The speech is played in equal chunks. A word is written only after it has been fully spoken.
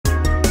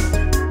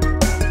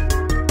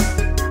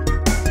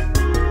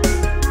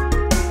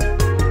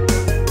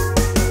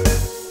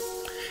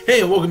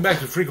Hey, welcome back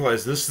to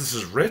Freakalize This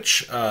is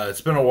Rich.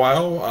 It's been a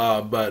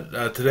while,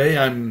 but today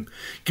I'm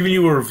giving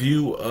you a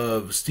review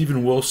of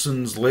Steven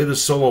Wilson's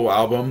latest solo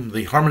album,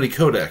 the Harmony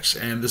Codex.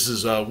 And this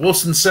is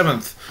Wilson's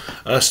seventh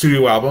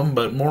studio album,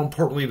 but more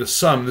importantly to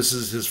some, this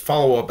is his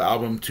follow-up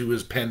album to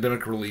his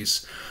pandemic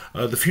release,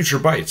 The Future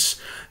Bites.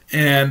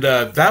 And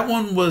that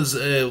one was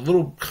a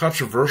little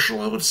controversial,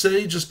 I would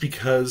say, just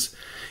because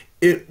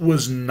it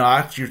was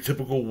not your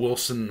typical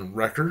Wilson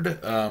record,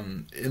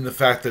 in the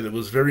fact that it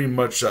was very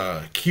much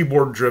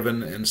keyboard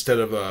driven instead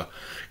of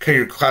kind of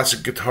your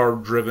classic guitar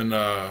driven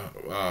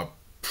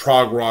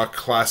prog rock,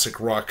 classic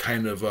rock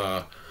kind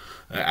of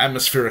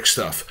atmospheric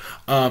stuff.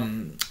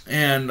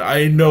 And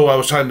I know I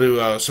was talking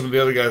to some of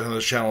the other guys on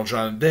this channel,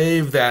 John and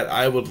Dave, that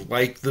I would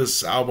like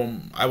this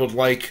album. I would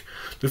like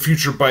the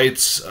Future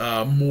Bites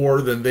more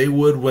than they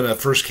would when it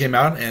first came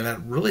out, and that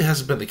really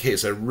hasn't been the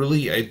case.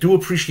 I do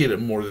appreciate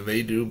it more than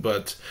they do,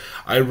 but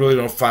I really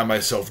don't find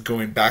myself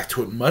going back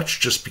to it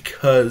much, just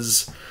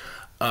because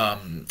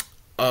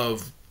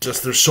of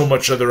just there's so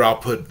much other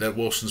output that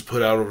Wilson's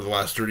put out over the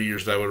last 30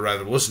 years that I would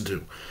rather listen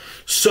to.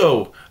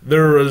 So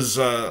there is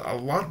a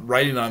lot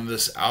riding on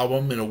this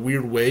album in a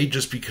weird way,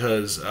 just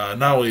because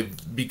not only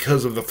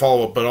because of the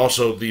follow-up, but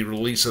also the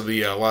release of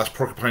the last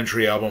Porcupine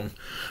Tree album,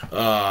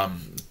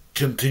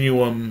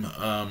 Continuum.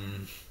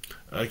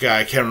 A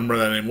guy, I can't remember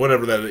that name.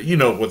 Whatever that is, you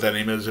know what that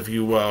name is if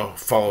you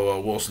follow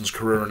Wilson's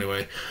career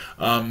anyway.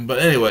 But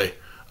anyway,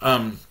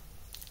 that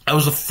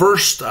was the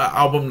first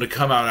album to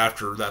come out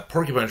after that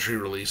Porcupine Tree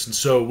release, and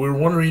so we were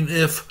wondering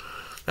if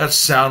that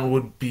sound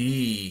would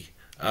be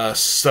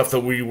stuff that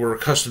we were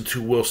accustomed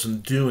to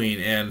Wilson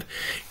doing, and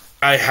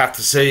I have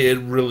to say it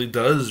really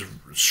does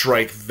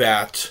strike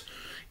that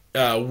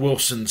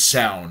Wilson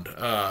sound.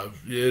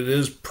 It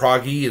is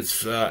proggy,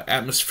 it's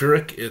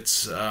atmospheric,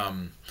 it's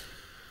has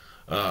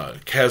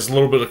a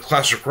little bit of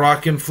classic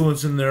rock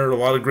influence in there, a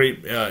lot of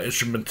great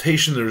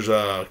instrumentation. There's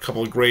a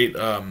couple of great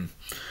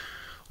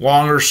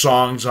longer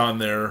songs on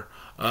there.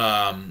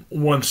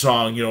 One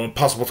song,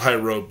 Impossible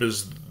Tightrope,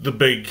 is the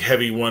big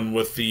heavy one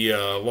with the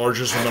large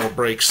instrumental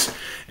breaks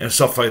and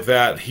stuff like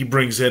that. He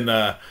brings in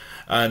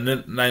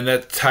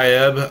Ninette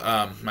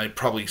Tayeb. I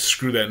probably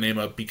screw that name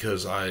up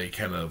because I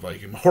kind of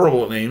am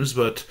horrible at names,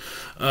 but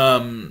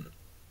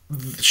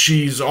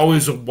she's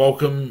always a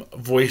welcome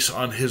voice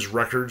on his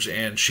records,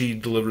 and she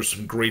delivers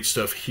some great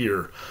stuff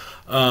here.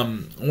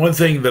 One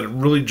thing that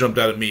really jumped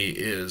out at me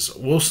is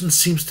Wilson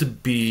seems to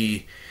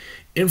be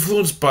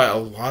influenced by a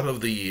lot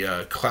of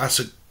the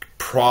classic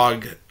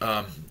prog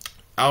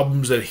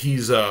albums that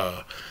he's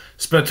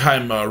spent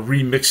time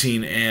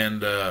remixing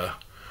and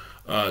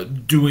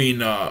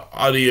doing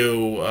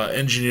audio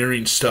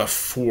engineering stuff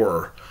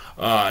for.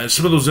 And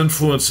some of those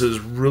influences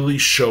really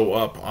show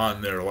up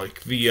on there,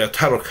 like the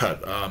title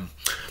cut.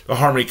 The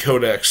Harmony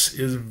Codex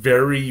is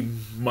very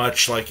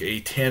much like a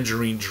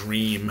Tangerine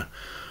Dream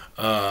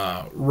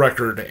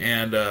record,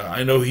 and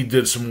I know he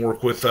did some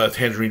work with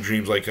Tangerine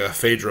Dreams, like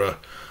Phaedra.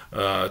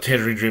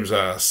 Tangerine Dream's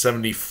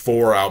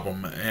 74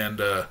 album,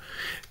 and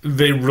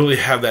they really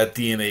have that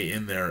DNA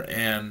in there,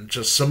 and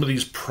just some of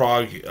these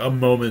prog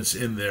moments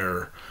in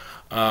there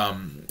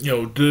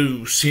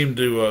do seem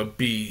to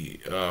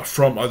be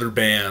from other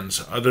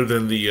bands other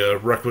than the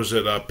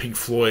requisite Pink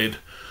Floyd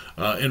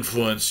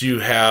influence. You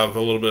have a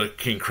little bit of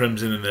King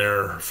Crimson in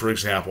there, for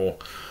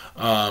example,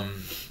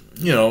 and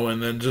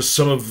then just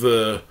some of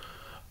the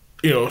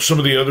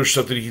other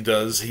stuff that he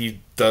does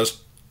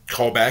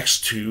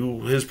callbacks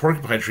to his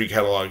Porcupine Tree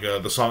catalog.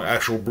 The song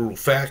Actual Brutal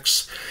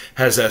Facts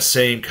has that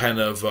same kind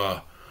of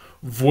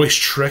voice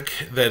trick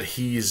that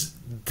he's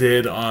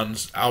did on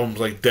albums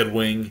like Dead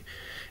Wing,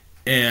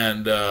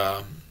 and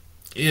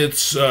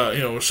it's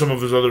some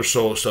of his other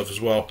solo stuff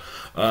as well.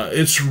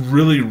 It's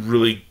really,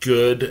 really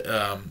good.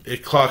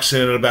 It clocks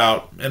in at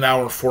about an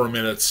hour and 4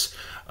 minutes,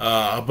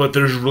 but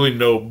there's really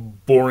no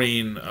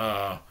boring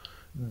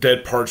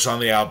dead parts on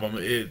the album.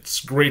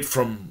 It's great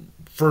from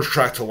first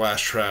track to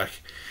last track.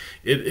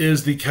 It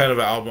is the kind of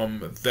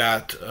album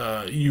that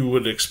you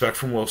would expect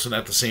from Wilson.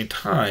 At the same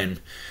time,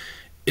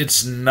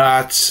 it's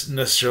not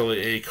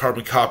necessarily a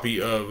carbon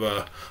copy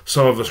of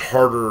some of his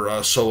harder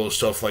solo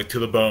stuff like To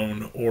the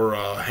Bone or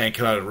Hank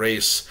Cannot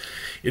Erase.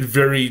 It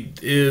very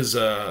is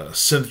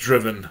synth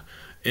driven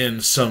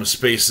in some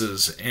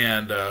spaces,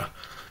 and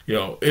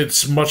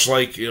it's much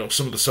like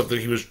some of the stuff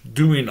that he was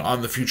doing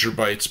on the Future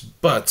Bites,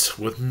 but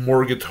with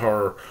more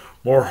guitar,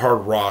 more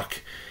hard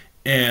rock,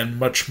 and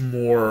much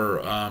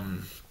more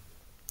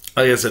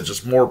like I said,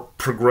 just more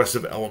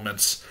progressive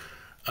elements.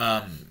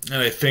 And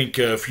I think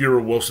if you're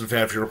a Wilson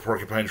fan, if you're a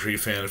Porcupine Tree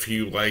fan, if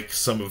you like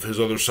some of his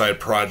other side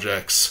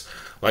projects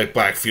like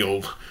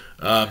Blackfield,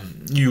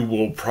 you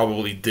will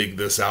probably dig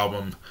this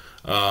album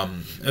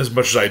as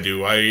much as I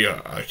do.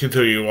 I can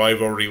tell you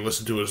I've already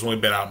listened to it. It's only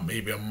been out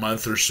maybe a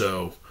month or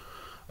so,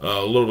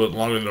 a little bit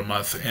longer than a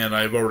month, and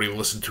I've already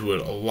listened to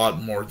it a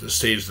lot more at this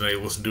stage than I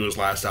listened to his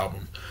last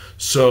album.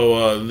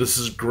 So this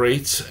is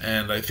great,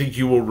 and I think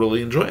you will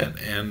really enjoy it.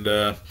 And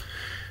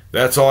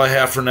That's all I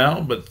have for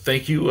now. But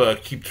thank you.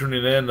 Keep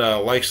tuning in,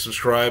 like,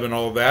 subscribe, and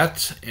all of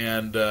that.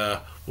 And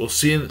we'll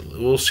see.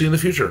 We'll see you in the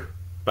future.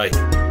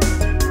 Bye.